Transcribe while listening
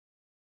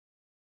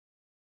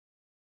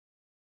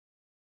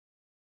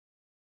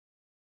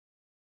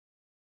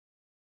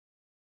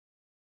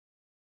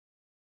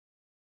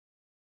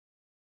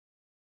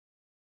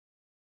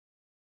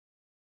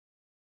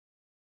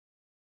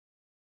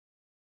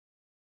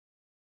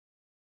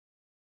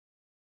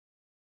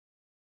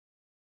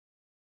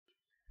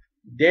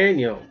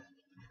Daniel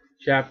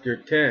chapter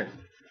 10.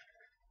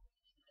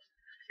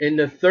 In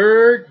the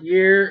 3rd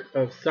year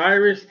of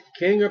Cyrus,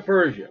 king of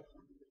Persia,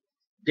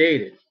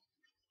 dated.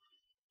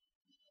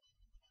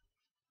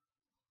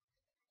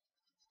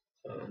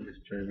 I'm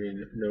just trying to read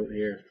a note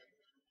here.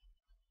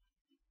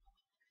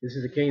 This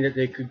is the king that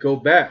they could go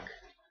back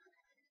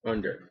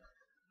under.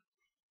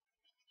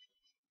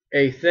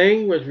 A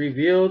thing was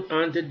revealed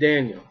unto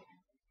Daniel.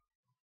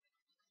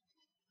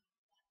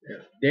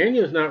 Now,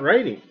 Daniel's not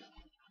writing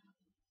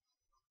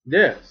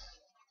this.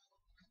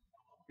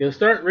 He'll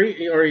start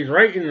reading, or he's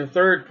writing in the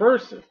 3rd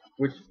person,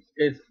 which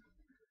is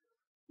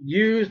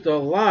used a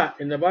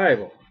lot in the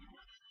Bible.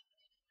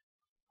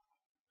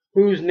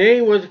 Whose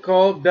name was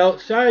called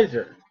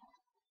Belshazzar.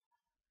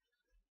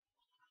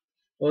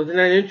 Well, isn't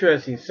that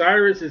interesting?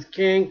 Cyrus is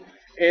king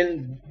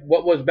in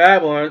what was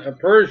Babylon of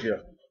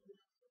Persia.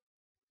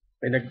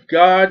 And the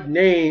god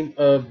name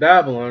of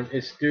Babylon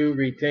is still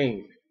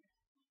retained.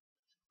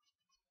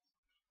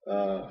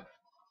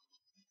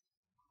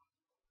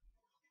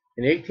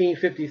 In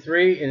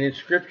 1853, an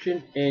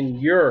inscription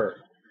in Ur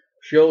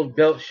showed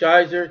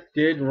Belshazzar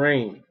did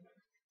reign.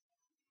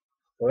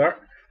 Well,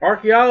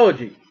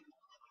 archaeology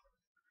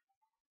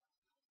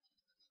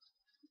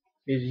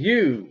is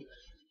used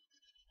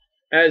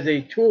as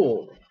a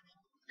tool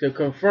to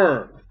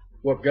confirm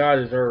what God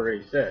has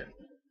already said.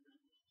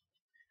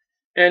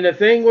 And the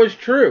thing was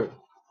true,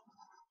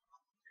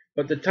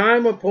 but the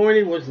time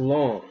appointed was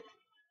long.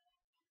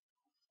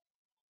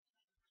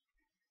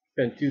 It's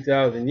been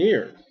 2,000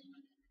 years,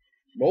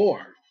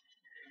 more.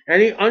 And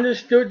he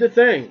understood the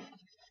thing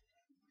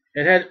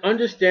and had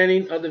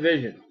understanding of the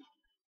vision.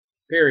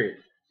 Period.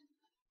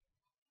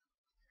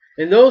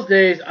 In those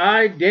days,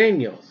 I,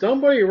 Daniel,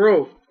 somebody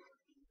wrote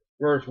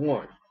verse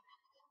 1,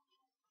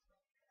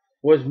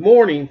 was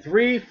mourning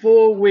 3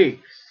 full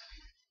weeks.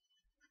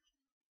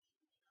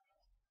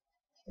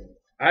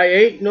 I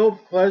ate no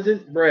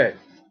pleasant bread,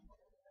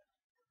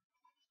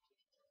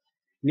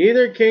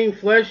 neither came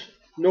flesh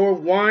nor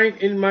wine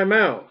in my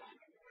mouth.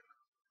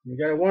 You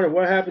gotta wonder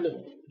what happened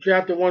to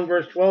chapter 1,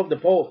 verse 12, the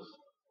Poles.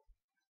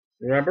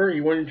 Remember, he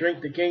wouldn't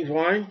drink the king's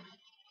wine?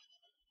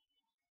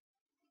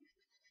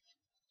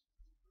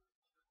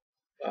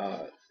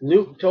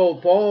 Luke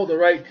told Paul to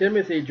write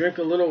Timothy, drink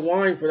a little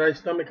wine for thy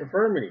stomach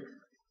infirmity.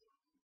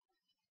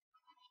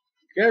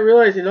 You gotta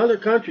realize in other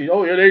countries,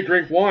 oh yeah, they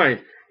drink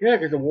wine. Yeah,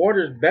 because the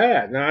water is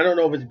bad. Now, I don't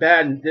know if it's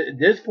bad at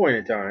this point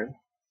in time.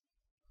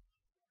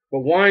 But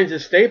wine's a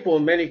staple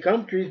in many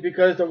countries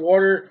because the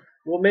water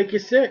will make you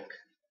sick.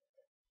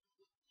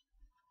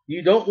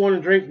 You don't want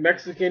to drink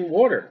Mexican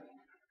water.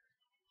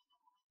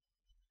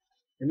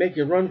 It make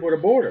you run for the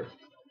border.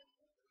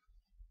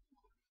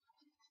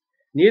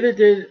 Neither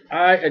did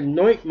I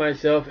anoint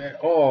myself at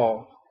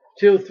all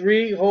till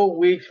 3 whole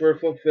weeks were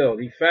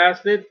fulfilled. He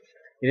fasted.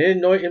 He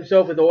didn't anoint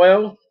himself with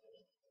oil.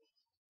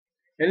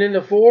 And in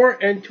the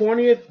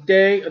 24th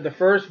day of the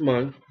 1st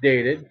month,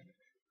 dated,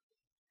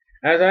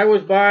 as I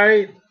was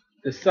by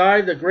the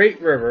side of the great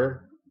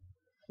river,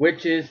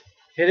 which is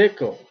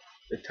Hiddekel,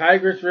 the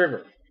Tigris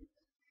River.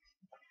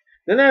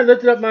 Then I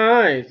lifted up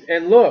my eyes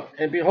and looked,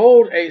 and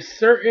behold, a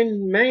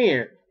certain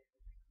man,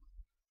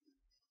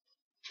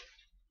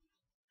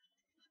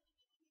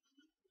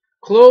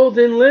 clothed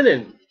in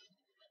linen.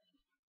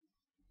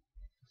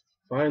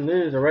 Fine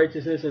linen is the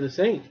righteousness of the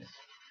saints,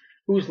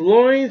 whose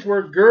loins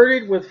were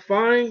girded with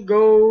fine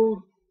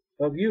gold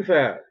of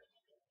Uphaz.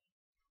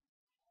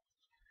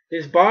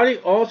 His body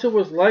also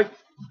was like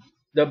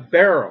the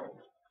beryl.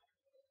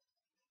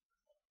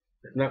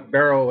 It's not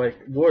beryl like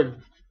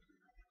wood.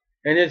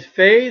 And his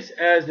face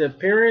as the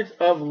appearance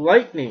of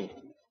lightning.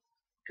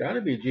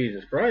 Gotta be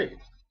Jesus Christ.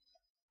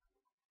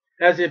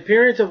 As the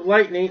appearance of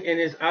lightning, and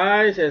his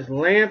eyes as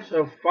lamps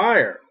of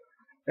fire.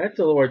 That's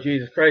the Lord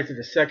Jesus Christ at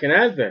the 2nd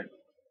advent.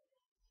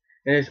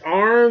 And his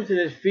arms and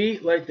his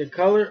feet like the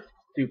color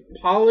to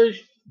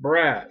polished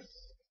brass.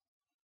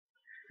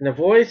 And the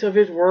voice of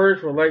his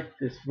words were like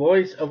the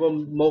voice of a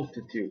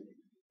multitude.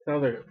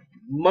 Sounds like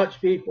much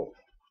people.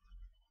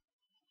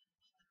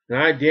 And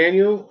I,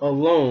 Daniel,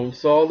 alone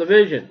saw the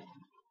vision.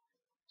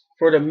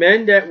 For the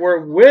men that were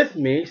with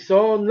me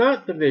saw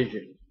not the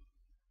vision.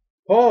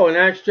 Paul in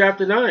Acts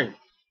chapter 9.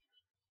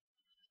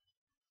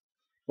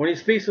 When he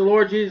speaks to the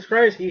Lord Jesus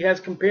Christ, he has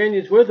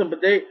companions with him,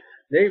 but they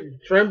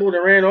trembled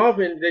and ran off,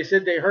 and they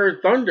said they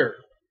heard thunder.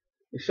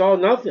 They saw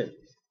nothing.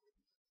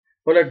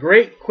 But a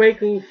great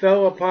quaking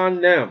fell upon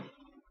them,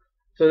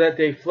 so that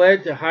they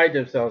fled to hide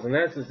themselves. And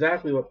that's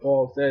exactly what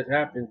Paul says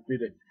happened to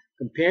the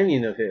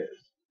companion of his.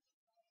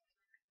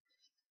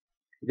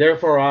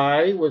 Therefore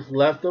I was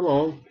left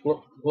alone,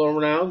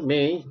 around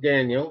me,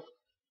 Daniel,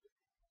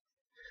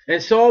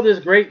 and saw this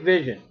great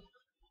vision.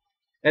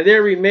 And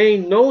there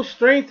remained no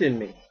strength in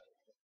me.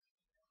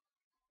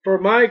 For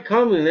my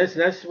comeliness,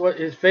 and that's what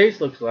his face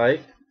looks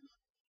like,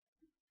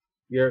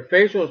 your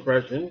facial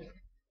expression,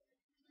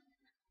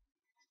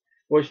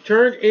 was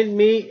turned in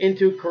me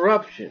into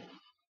corruption.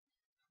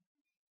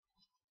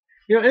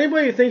 You know,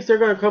 anybody who thinks they're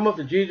going to come up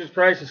to Jesus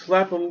Christ and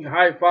slap him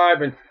high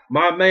five and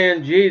my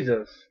man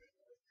Jesus,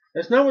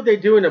 That's not what they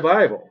do in the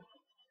Bible.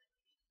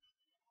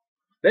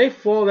 They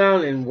fall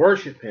down and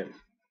worship him.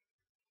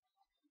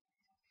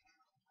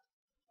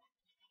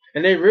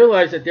 And they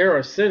realize that they're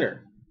a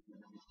sinner.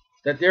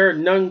 That they're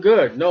none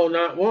good, no,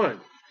 not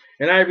one.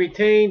 And I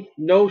retain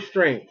no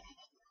strength.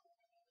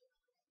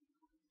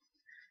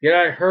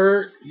 Yet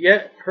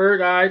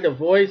heard I the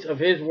voice of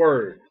his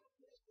word.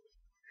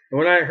 And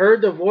when I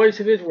heard the voice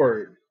of his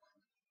word,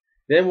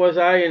 then was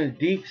I in a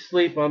deep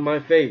sleep on my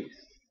face,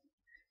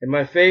 and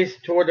my face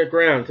toward the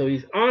ground. So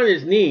he's on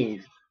his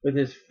knees with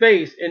his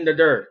face in the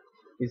dirt.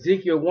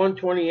 Ezekiel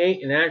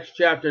 1:28 in Acts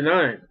chapter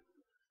 9.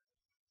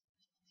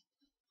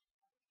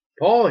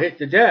 Paul hit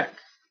the deck.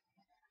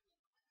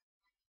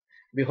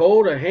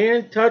 Behold, a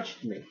hand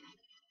touched me,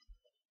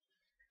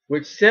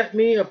 which set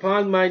me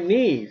upon my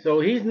knees.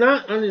 So he's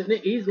not on his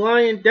knees, he's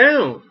lying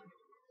down.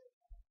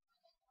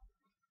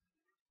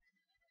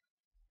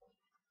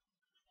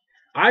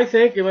 I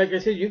think, and like I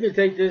said, you can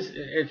take this,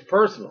 it's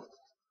personal.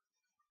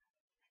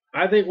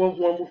 I think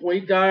when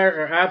we die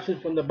or are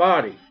absent from the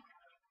body,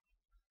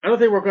 I don't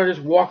think we're going to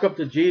just walk up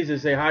to Jesus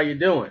and say, how you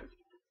doing?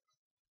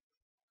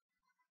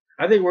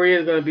 I think we're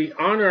either going to be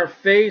on our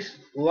face,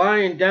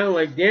 lying down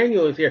like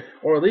Daniel is here,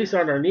 or at least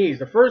on our knees.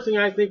 The first thing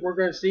I think we're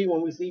going to see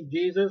when we see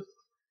Jesus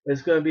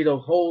is going to be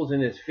those holes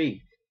in his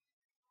feet.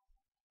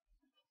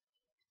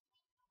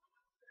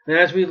 And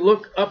as we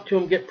look up to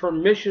him, get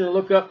permission to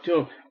look up to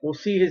him, we'll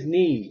see his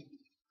knees.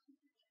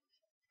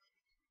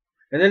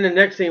 And then the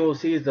next thing we'll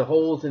see is the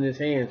holes in his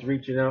hands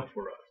reaching out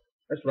for us.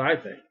 That's what I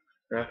think.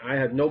 I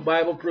have no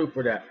Bible proof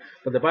for that.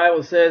 But the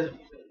Bible says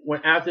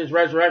when after his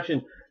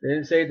resurrection, they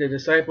didn't say the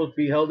disciples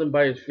beheld him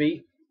by his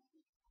feet.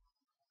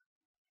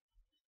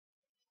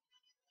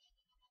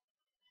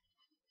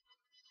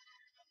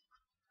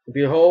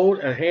 Behold,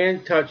 a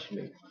hand touched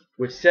me,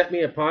 which set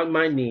me upon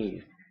my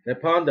knees, and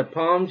upon the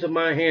palms of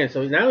my hands.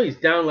 So now he's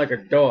down like a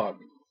dog.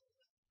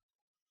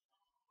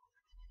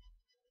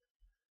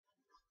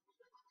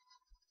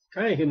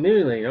 Kind of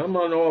humiliating. I'm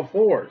on all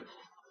fours.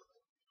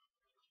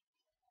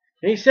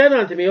 And he said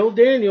unto me, O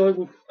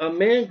Daniel, a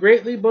man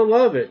greatly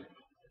beloved,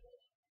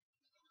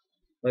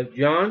 like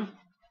John,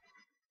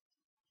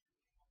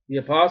 the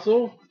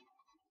apostle,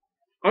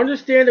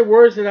 understand the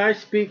words that I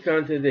speak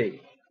unto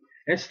thee,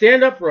 and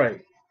stand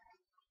upright.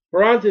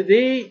 For unto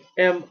thee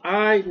am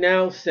I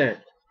now sent.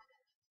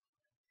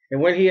 And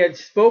when he had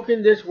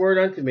spoken this word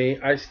unto me,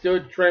 I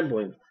stood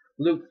trembling.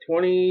 Luke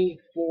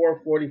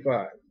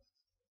 24:45.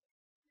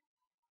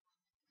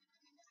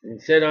 And he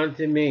said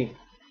unto me,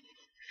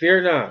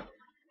 fear not.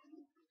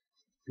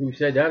 Who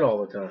said that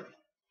all the time?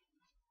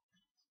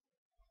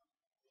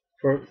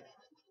 For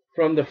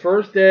from the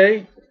first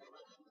day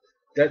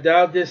that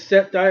thou didst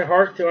set thy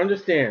heart to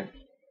understand,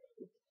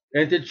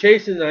 and to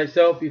chasten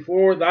thyself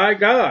before thy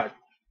God.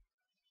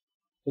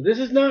 So this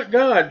is not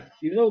God.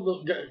 You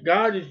know,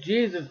 God is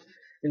Jesus,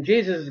 and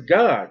Jesus is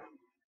God.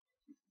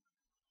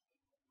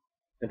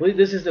 I believe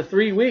this is the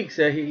 3 weeks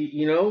that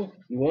he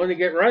wanted to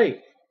get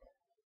right.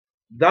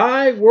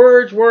 Thy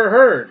words were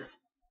heard.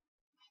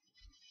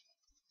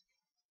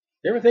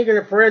 You ever think of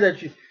the prayer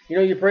that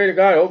you pray to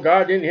God, oh,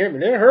 God didn't hear me.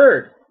 They're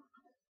heard.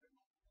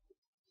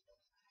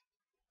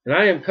 And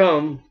I am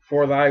come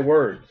for thy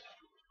words.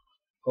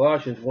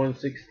 Colossians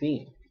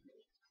 1:16.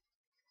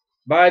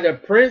 By the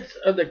prince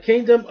of the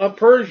kingdom of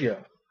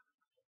Persia,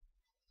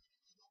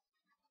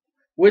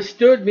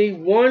 withstood me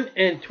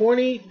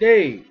 21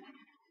 days.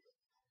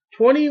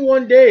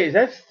 21 days.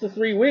 That's the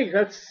 3 weeks.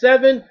 That's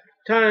 7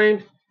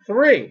 times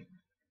 3.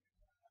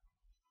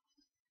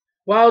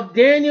 While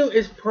Daniel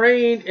is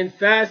praying and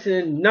fasting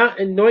and not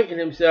anointing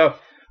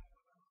himself,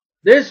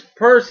 this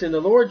person,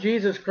 the Lord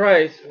Jesus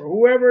Christ, or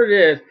whoever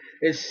it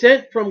is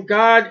sent from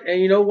God.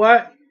 And you know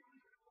what?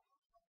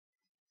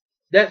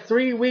 That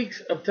 3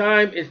 weeks of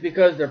time is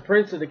because the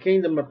prince of the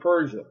kingdom of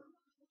Persia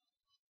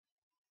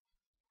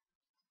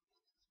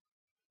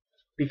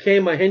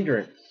became a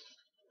hindrance.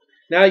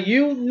 Now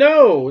you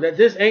know that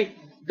this ain't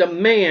the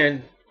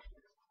man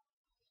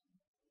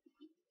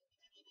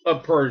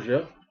of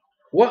Persia.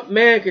 What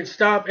man could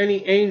stop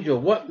any angel?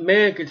 What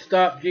man could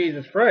stop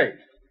Jesus Christ?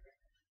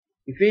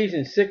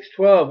 Ephesians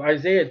 6:12,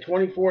 Isaiah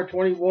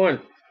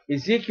 24:21,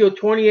 Ezekiel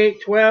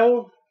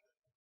 28:12,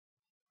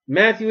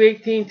 Matthew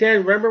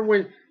 18:10. Remember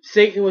when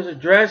Satan was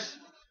addressed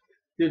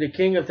through the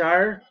king of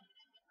Tyre?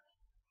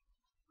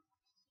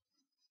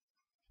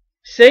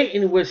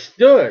 Satan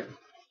withstood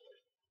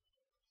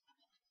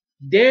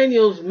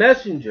Daniel's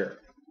messenger,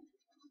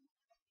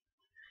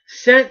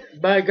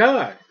 sent by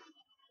God.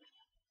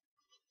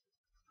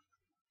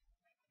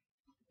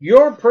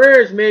 Your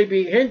prayers may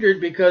be hindered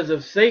because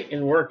of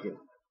Satan working.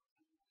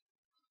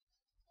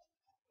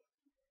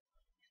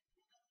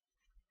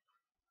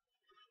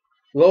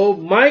 Well,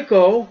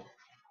 Michael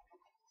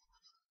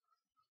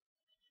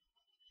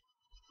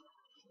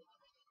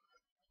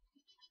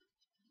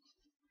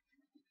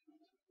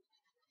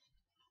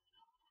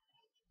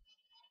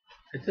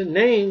it's a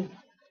name.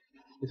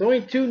 There's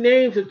only 2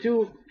 names of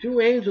two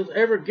angels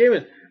ever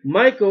given,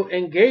 Michael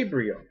and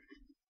Gabriel.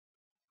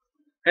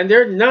 And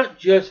they're not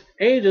just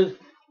angels.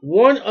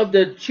 One of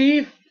the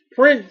chief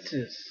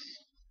princes,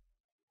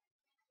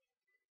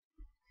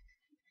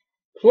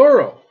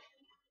 plural,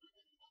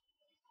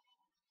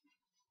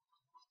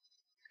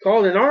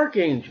 called an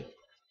archangel.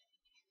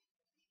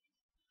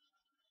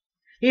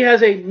 He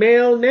has a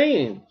male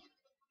name.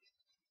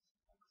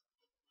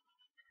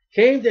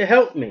 Came to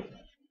help me.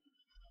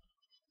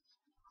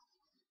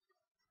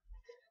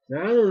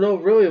 Now, I don't know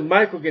really if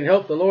Michael can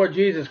help the Lord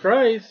Jesus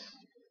Christ.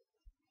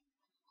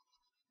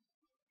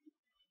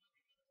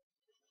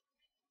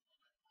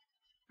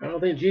 I don't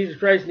think Jesus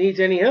Christ needs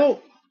any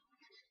help.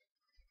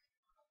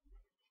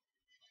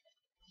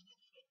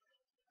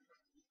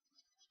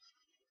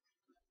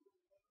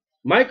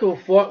 Michael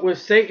fought with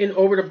Satan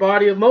over the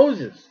body of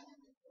Moses.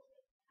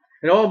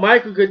 And all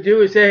Michael could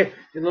do is say,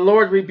 "And the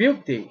Lord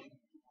rebuked thee."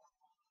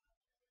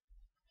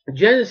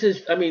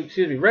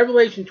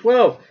 Revelation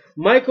 12,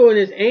 Michael and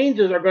his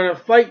angels are going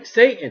to fight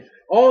Satan.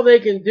 All they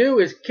can do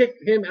is kick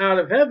him out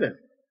of heaven.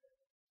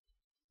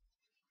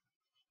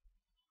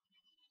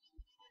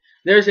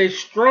 There's a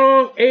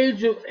strong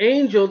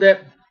angel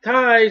that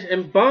ties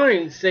and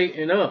binds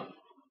Satan up.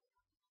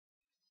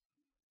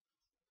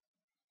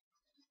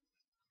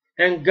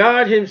 And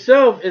God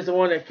himself is the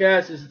one that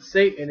casts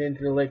Satan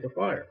into the lake of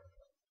fire.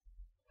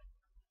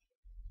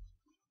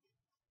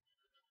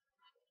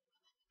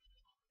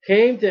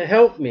 Came to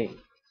help me.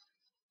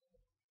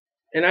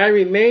 And I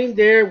remained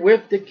there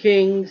with the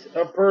kings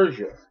of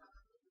Persia.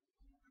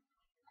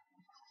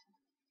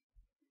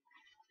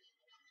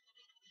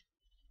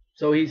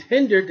 So he's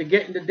hindered to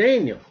get into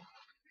Daniel.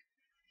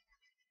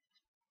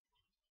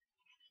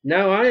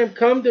 Now I am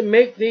come to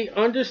make thee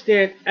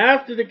understand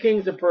after the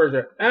kings of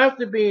Persia,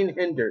 after being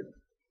hindered,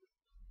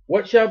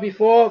 what shall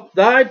befall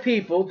thy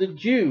people, the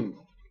Jews,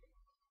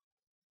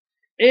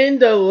 in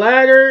the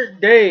latter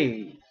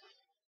days.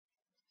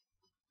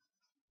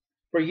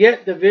 For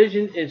yet the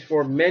vision is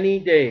for many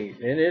days,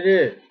 and it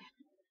is.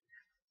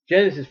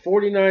 Genesis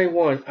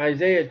 49:1,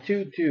 Isaiah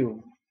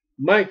 2:2,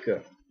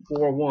 Micah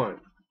 4:1.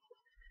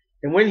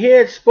 And when he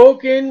had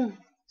spoken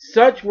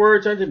such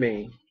words unto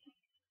me,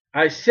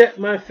 I set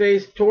my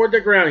face toward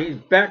the ground. He's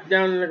back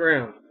down in the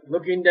ground,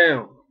 looking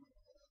down.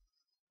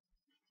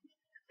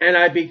 And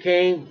I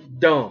became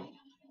dumb,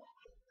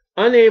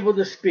 unable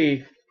to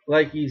speak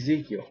like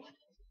Ezekiel.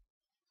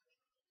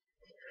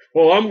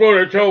 Well, I'm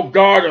going to tell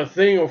God a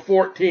thing of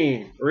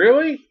 14.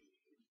 Really?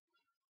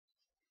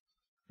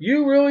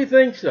 You really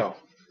think so?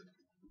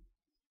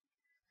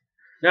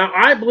 Now,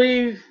 I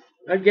believe,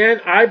 and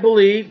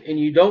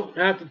you don't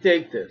have to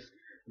take this,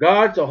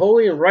 God's a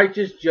holy and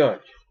righteous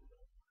judge.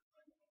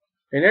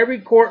 In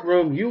every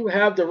courtroom, you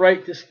have the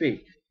right to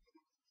speak.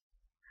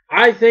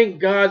 I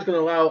think God's going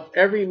to allow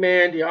every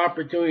man the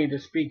opportunity to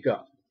speak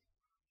up.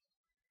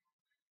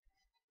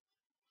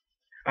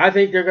 I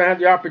think they're going to have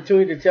the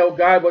opportunity to tell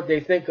God what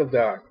they think of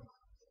God.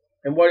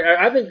 And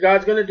I think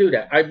God's going to do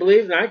that. I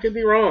believe, and I could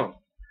be wrong,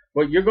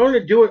 but you're going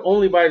to do it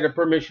only by the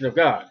permission of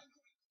God.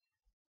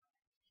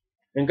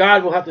 And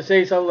God will have to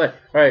say something like,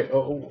 all right,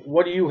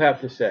 what do you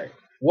have to say?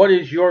 What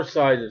is your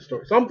side of the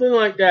story? Something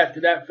like that,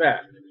 to that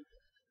fact.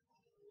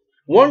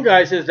 One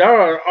guy says,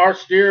 our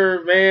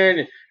steer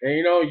man,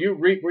 and you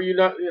reap where you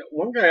not.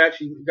 One guy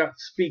actually got to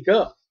speak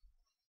up.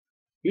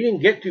 He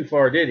didn't get too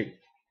far, did he?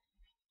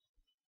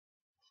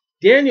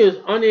 Daniel was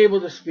unable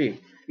to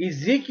speak.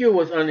 Ezekiel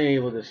was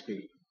unable to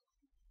speak.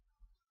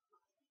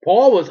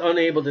 Paul was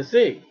unable to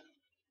see.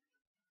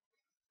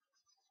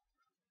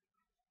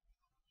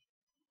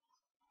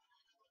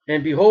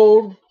 And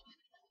behold,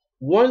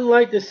 one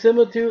like the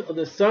similitude of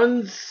the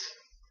sons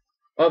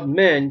of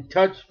men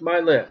touched my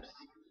lips.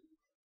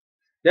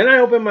 Then I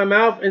opened my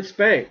mouth and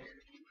spake.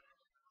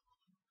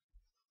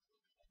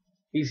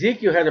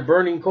 Ezekiel had a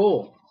burning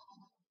coal.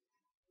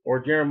 Or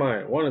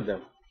Jeremiah, one of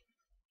them.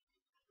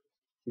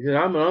 He said,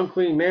 I'm an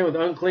unclean man with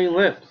unclean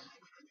lips.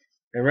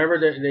 And remember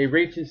that they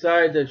reached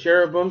inside the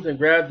cherubims and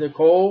grabbed the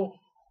coal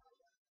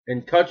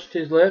and touched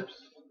his lips?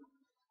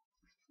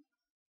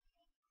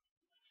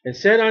 And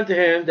said unto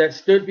him that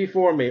stood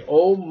before me,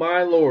 O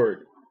my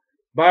Lord,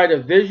 by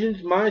the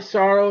visions my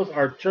sorrows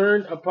are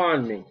turned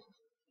upon me,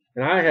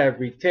 and I have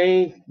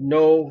retained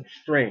no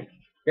strength.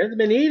 He hasn't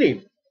been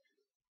eating.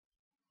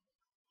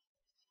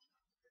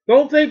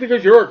 Don't think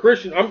because you're a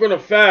Christian, I'm going to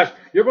fast,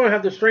 you're going to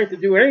have the strength to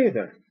do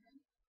anything.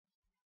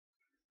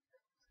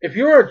 If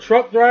you're a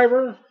truck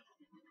driver,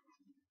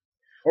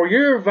 or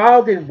you're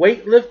involved in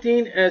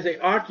weightlifting as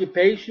an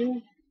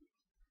occupation,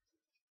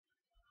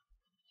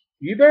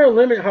 you better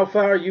limit how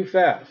far you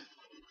fast.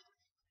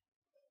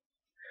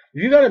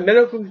 If you got a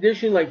medical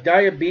condition like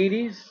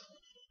diabetes,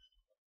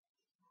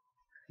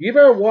 you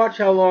better watch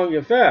how long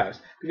you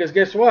fast. Because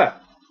guess what?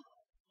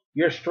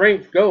 Your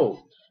strength goes.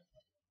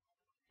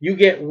 You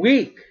get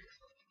weak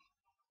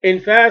in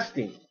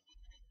fasting.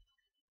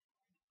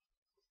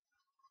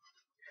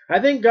 I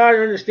think God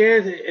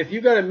understands that if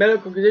you got a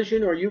medical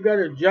condition or you got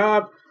a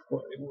job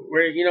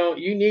where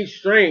you need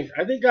strength,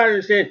 I think God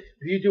understands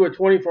if you do a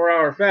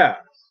 24-hour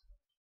fast.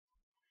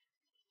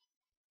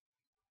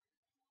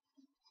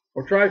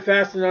 Or try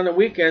fasting on the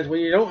weekends when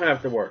you don't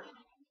have to work.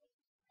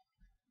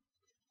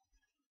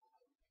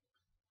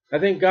 I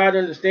think God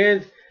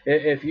understands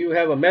if you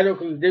have a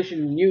medical condition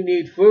and you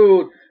need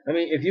food. I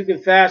mean, if you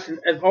can fast,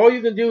 and all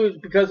you can do is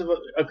because of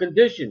a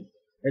condition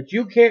that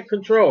you can't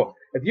control.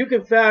 If you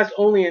can fast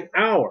only an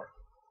hour,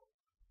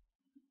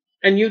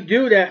 and you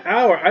do that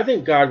hour, I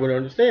think God would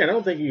understand. I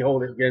don't think He'd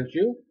hold it against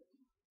you.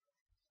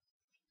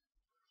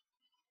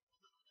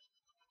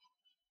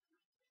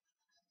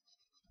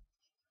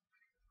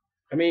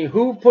 I mean,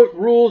 who put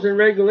rules and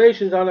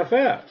regulations on a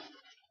fast?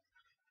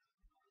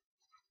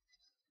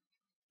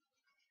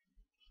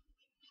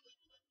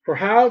 For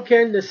how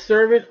can the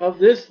servant of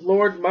this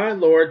Lord, my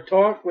Lord,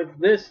 talk with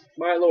this,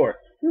 my Lord?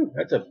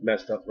 That's a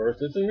messed up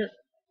verse, isn't it?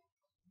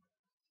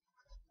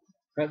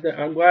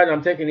 I'm glad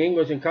I'm taking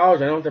English in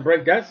college. I don't have to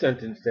break that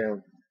sentence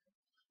down.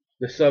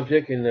 The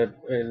subject and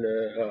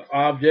the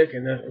object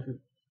and the.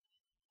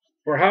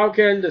 For how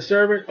can the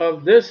servant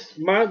of this,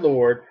 my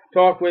Lord,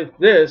 talk with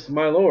this,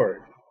 my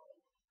Lord?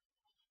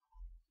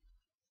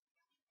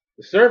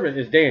 The servant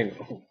is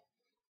Daniel.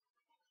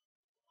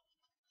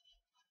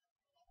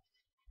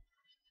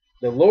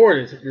 The Lord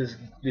is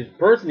the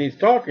person he's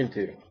talking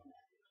to.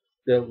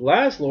 The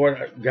last Lord,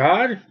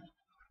 God,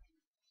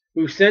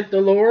 who sent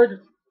the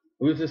Lord,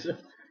 who's this?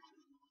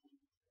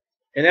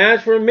 And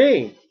as for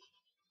me,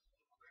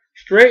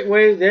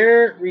 straightway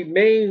there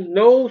remains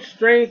no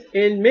strength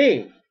in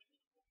me,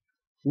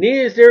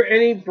 neither is there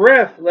any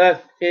breath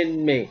left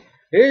in me.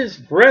 His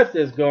breath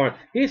is gone.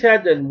 He's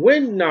had the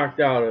wind knocked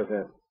out of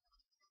him.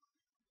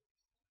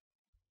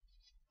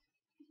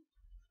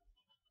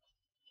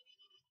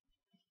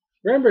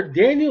 Remember,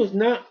 Daniel's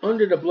not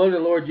under the blood of the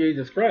Lord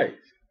Jesus Christ.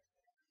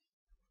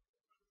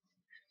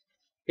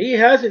 He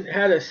hasn't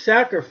had a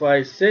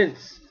sacrifice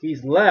since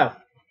he's left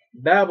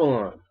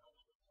Babylon.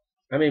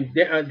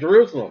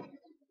 Jerusalem.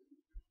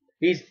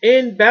 He's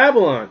in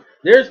Babylon.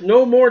 There's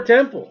no more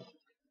temple.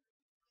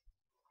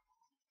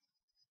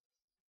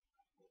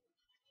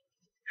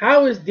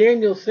 How is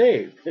Daniel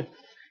saved?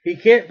 He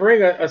can't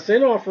bring a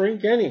sin offering,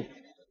 can he?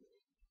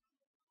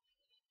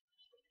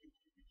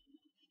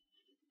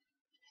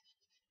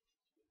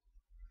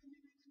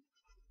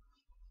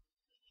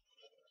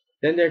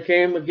 Then there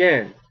came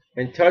again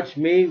and touched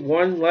me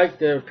one like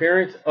the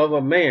appearance of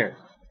a man,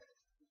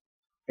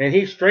 and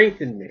he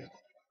strengthened me.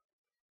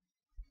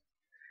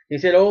 He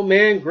said, O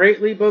man,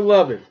 greatly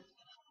beloved,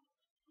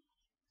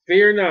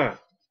 fear not.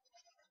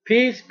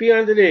 Peace be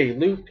unto thee.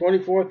 Luke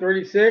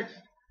 24:36,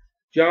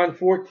 John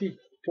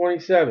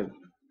 14:27.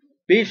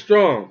 Be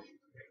strong.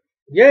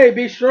 Yea,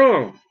 be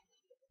strong.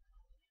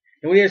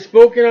 And when he had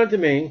spoken unto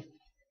me,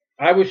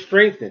 I was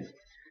strengthened,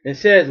 and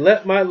said,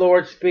 Let my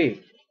Lord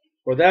speak,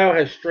 for thou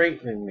hast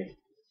strengthened me.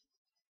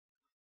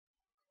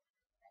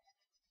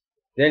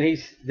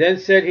 Then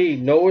said he,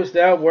 Knowest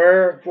thou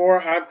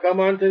wherefore I come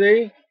unto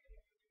thee?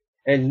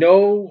 And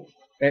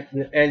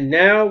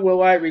now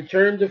will I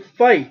return to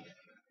fight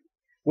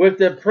with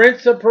the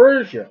prince of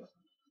Persia.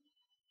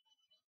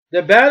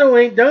 The battle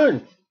ain't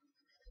done.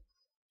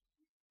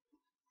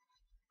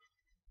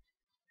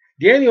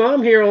 Daniel,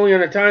 I'm here only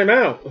on a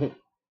timeout.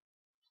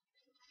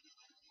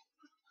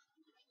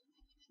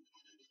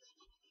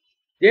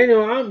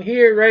 Daniel, I'm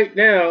here right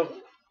now,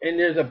 and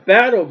there's a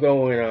battle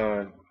going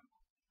on.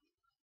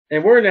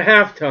 And we're in the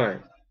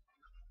halftime.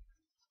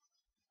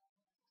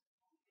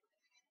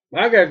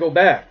 I got to go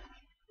back.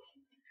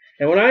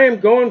 And when I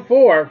am going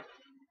forth,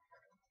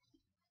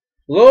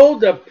 lo,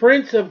 the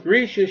prince of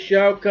Grecia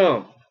shall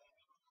come.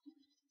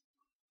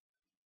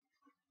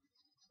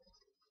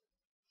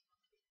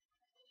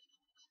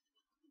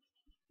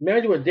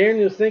 Imagine what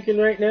Daniel's thinking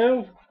right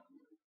now.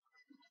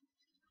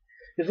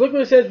 Because look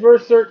what it says,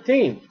 verse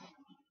 13.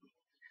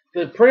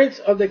 The prince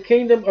of the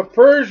kingdom of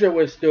Persia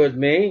withstood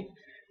me.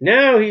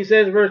 Now he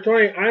says, verse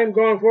 20, I am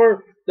going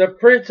forth, the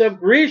prince of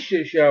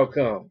Grecia shall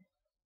come.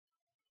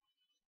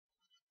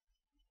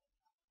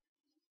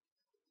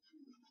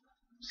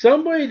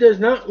 Somebody does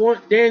not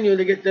want Daniel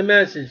to get the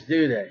message,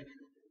 do they?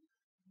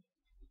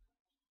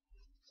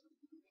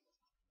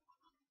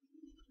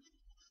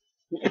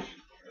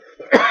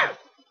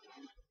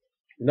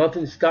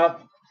 Nothing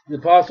stopped the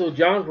Apostle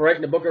John from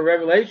writing the book of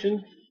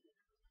Revelation.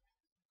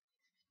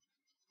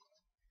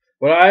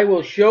 But I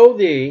will show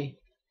thee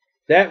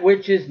that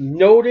which is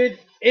noted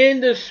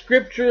in the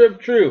scripture of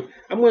truth.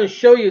 I'm going to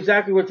show you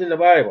exactly what's in the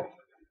Bible.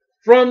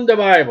 From the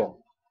Bible.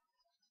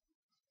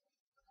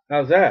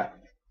 How's that?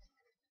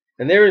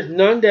 And there is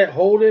none that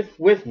holdeth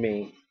with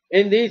me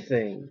in these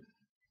things,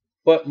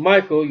 but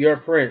Michael your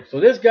prince.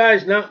 So this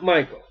guy's not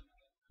Michael.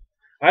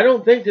 I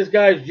don't think this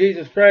guy is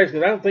Jesus Christ,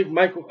 because I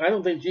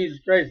don't think Jesus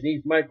Christ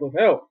needs Michael's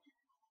help.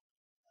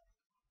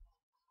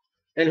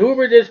 And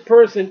whoever this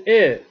person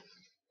is,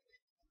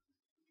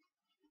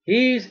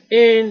 he's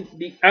in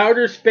the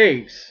outer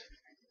space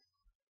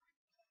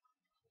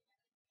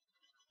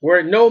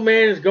where no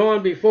man has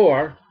gone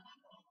before,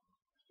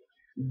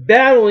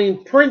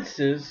 battling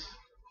princes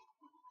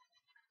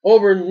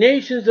over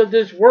nations of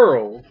this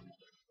world,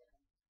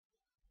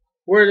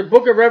 where the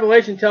book of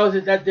Revelation tells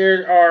us that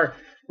there are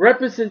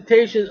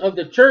representations of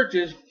the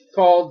churches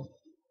called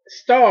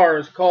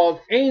stars,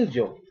 called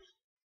angels.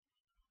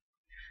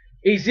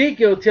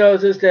 Ezekiel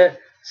tells us that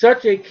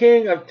such a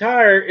king of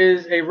Tyre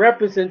is a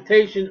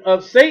representation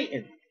of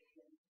Satan.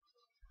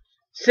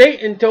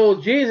 Satan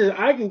told Jesus,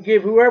 I can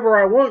give whoever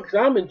I want because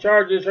I'm in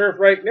charge of this earth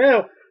right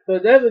now. So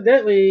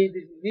evidently,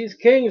 these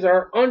kings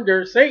are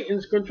under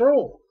Satan's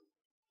control.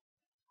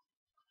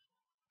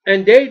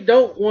 And they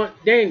don't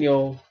want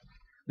Daniel.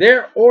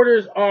 Their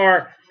orders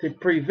are to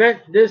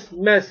prevent this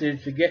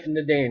message from getting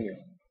to Daniel.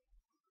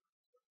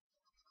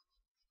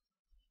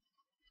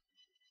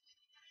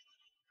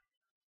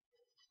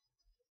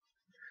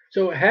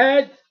 So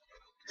had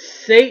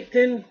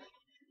Satan,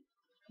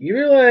 you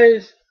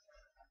realize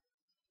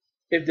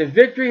if the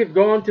victory had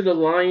gone to the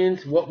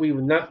lions, what we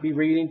would not be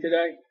reading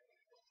today?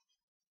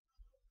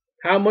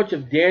 How much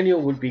of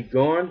Daniel would be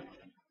gone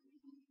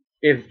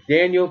if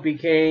Daniel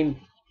became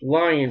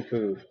lion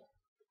food?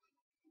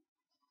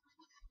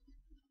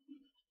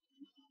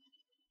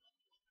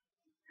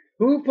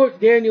 Who put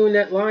Daniel in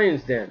that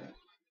lion's den?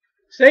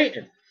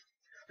 Satan.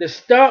 To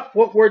stop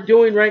what we're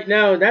doing right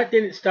now, and that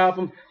didn't stop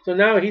him. So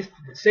now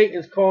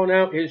Satan's calling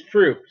out his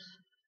troops.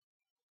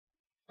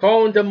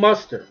 Calling to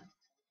muster.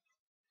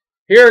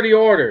 Here are the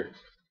orders.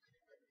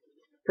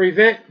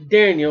 Prevent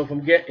Daniel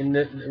from getting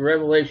the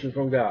revelation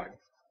from God.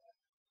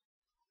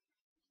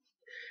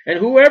 And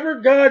whoever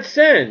God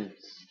sends,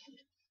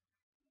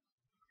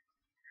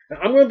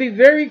 I'm going to be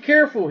very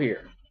careful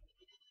here,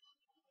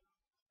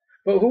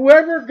 but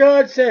whoever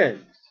God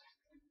sends,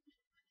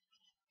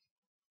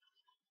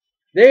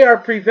 they are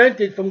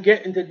prevented from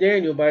getting to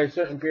Daniel by a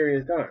certain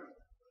period of time.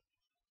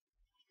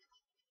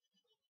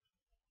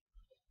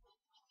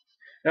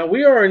 Now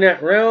we are in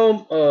that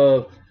realm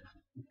of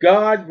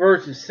God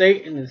versus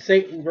Satan, and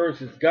Satan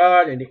versus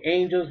God, and the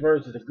angels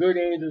versus the good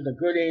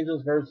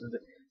angels versus the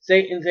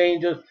Satan's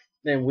angels.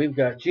 Then we've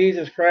got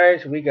Jesus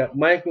Christ, we got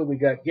Michael, we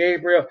got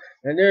Gabriel,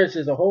 and there's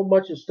a whole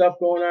bunch of stuff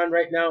going on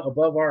right now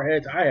above our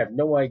heads. I have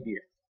no idea.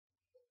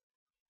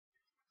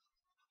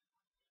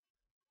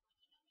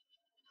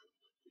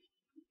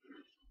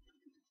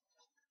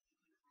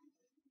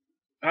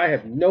 I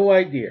have no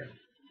idea.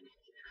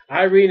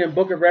 I read in the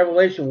book of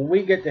Revelation, when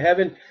we get to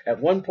heaven, at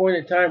one point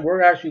in time,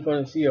 we're actually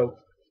going to see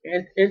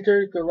an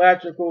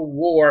intergalactical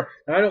war.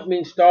 And I don't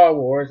mean Star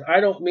Wars. I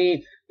don't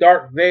mean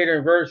Darth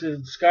Vader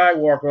versus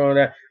Skywalker and all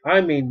that.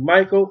 I mean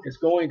Michael is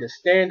going to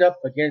stand up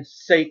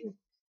against Satan.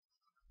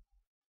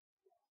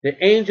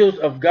 The angels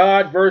of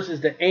God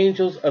versus the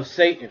angels of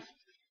Satan.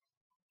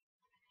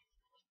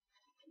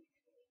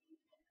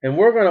 And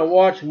we're going to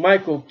watch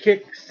Michael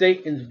kick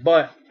Satan's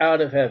butt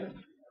out of heaven.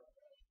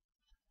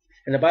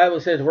 And the Bible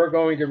says we're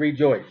going to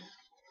rejoice.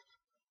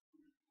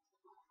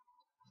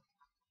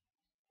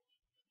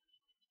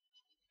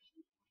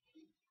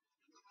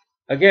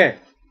 Again,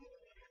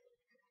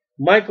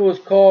 Michael is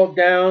called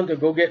down to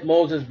go get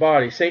Moses'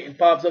 body. Satan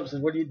pops up and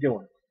says, what are you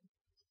doing?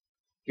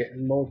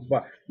 Getting Moses'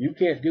 body. You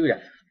can't do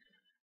that.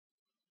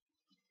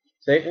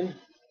 Satan,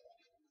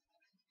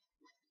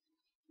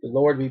 the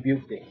Lord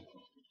rebuke thee.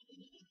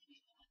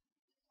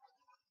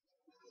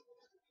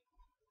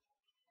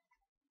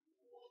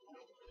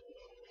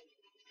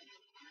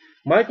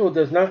 Michael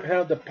does not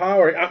have the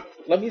power.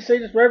 Let me say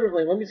this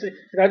reverently. Let me say,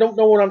 because I don't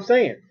know what I'm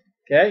saying.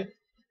 Okay?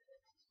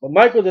 But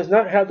Michael does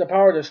not have the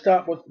power to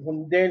stop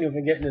from Daniel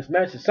from getting this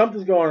message.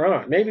 Something's going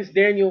on. Maybe it's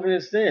Daniel in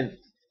his sins.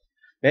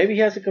 Maybe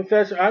he has to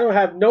confess. I don't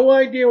have no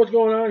idea what's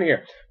going on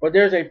here. But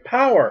there's a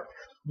power.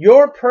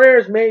 Your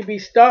prayers may be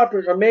stopped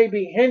or may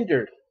be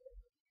hindered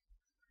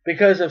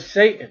because of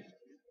Satan.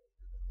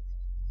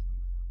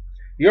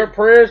 Your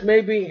prayers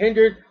may be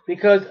hindered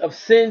because of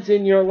sins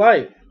in your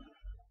life.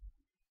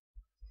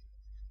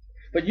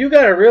 But you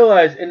got to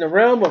realize in the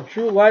realm of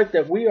true life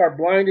that we are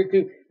blinded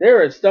to,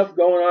 there is stuff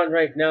going on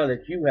right now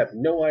that you have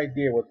no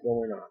idea what's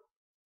going on.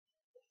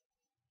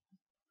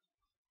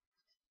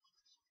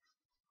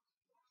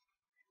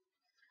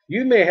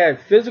 You may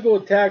have physical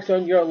attacks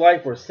on your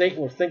life where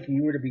Satan was thinking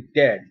you were to be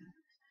dead,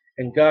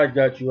 and God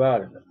got you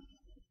out of it.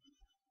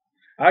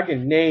 I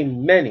can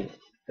name many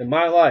in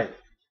my life.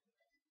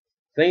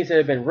 Things that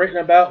have been written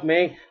about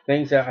me,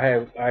 things that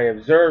I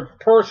observed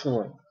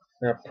personally,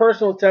 and a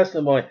personal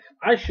testimony.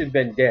 I should have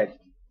been dead.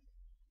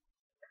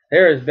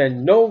 There has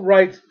been no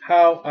rights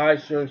how I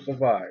should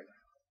survive.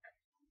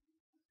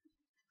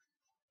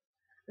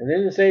 And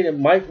then to say that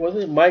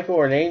wasn't it Michael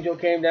or an angel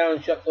came down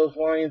and shut those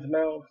lions'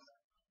 mouths?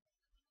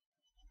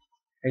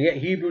 And yet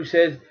Hebrews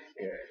says,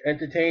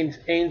 entertains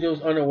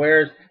angels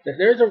unawares. That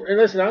there's and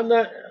listen, I'm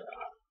not,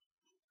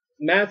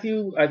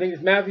 Matthew, I think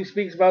it's Matthew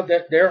speaks about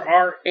that there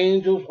are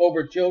angels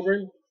over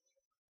children.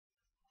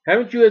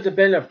 Haven't you, as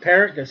been a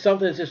parent, that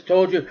something has just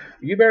told you,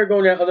 you better go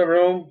in that other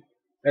room,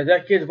 as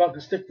that kid's about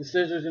to stick the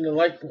scissors in the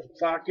light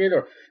socket,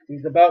 or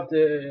he's about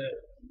to,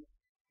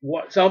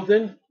 what,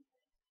 something?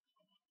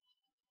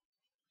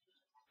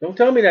 Don't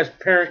tell me that's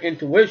parent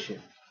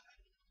intuition.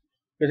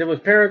 Because if it was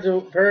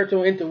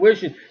parental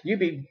intuition, you'd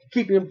be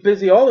keeping them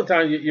busy all the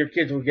time, your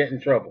kids would get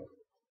in trouble.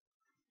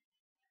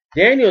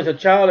 Daniel is a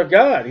child of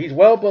God. He's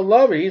well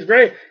beloved. He's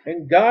great.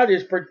 And God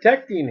is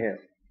protecting him.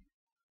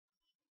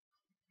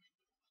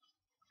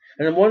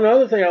 And then one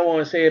other thing I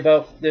want to say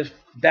about this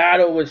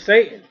battle with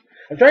Satan.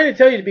 I'm trying to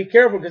tell you to be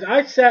careful because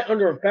I sat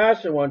under a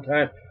pastor one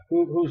time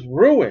who's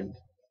ruined.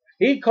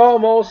 He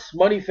called him all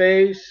smutty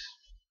face.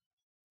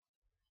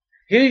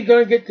 He's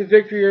going to get the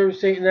victory over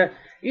Satan. That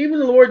even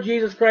the Lord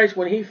Jesus Christ,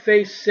 when he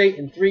faced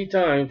Satan 3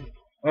 times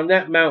on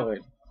that mountain,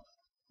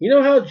 you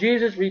know how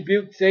Jesus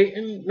rebuked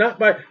Satan? Not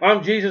by,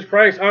 I'm Jesus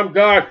Christ, I'm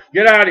God,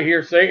 get out of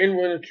here, Satan,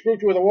 when it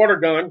screwed you with a water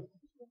gun.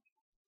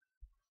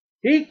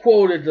 He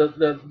quoted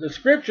the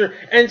scripture,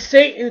 and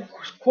Satan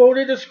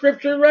quoted the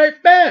scripture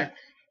right back.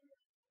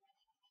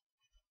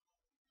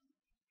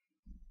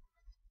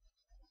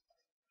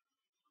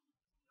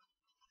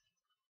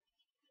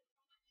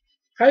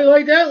 How do you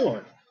like that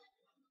one?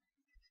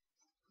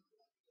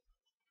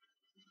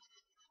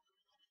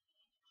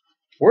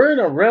 We're in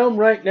a realm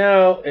right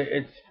now,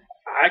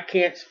 I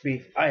can't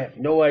speak. I have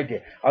no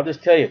idea. I'll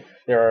just tell you,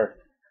 there are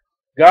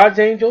God's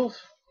angels.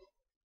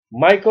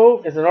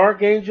 Michael is an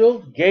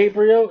archangel.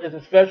 Gabriel is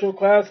a special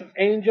class of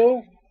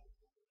angel.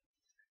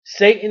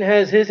 Satan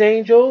has his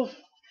angels.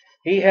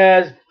 He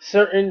has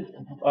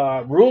certain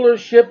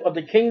rulership of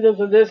the kingdoms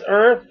of this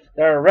earth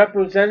that are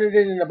represented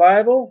in the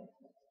Bible.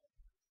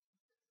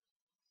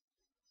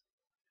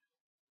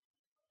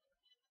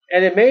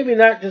 And it may be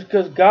not just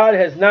because God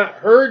has not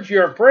heard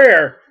your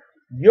prayer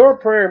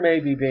may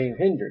be being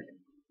hindered.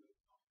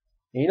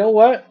 And you know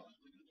what?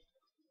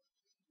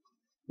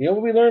 You know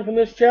what we learned from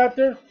this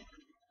chapter?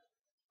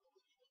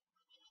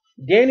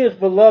 Daniel's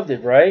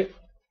beloved, right?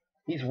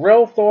 He's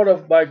well thought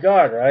of by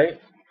God,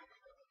 right?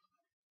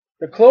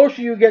 The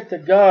closer you get to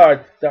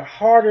God, the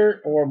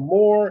harder or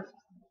more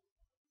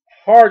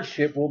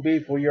hardship will be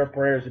for your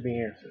prayers to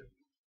be answered.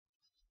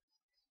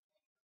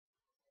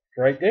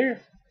 Right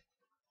there.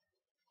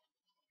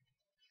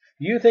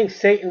 You think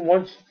Satan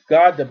wants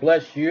God to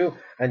bless you,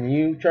 and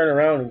you turn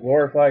around and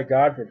glorify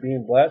God for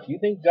being blessed? You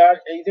think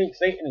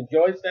Satan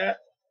enjoys that?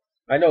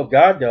 I know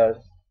God does.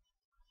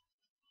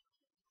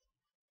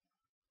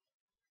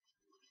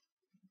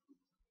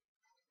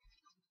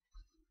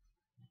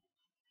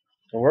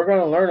 So we're going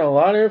to learn a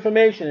lot of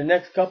information in the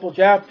next couple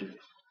chapters.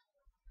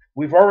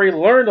 We've already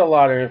learned a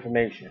lot of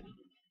information.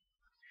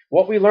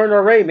 What we learned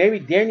already, maybe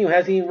Daniel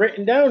hasn't even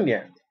written down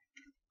yet.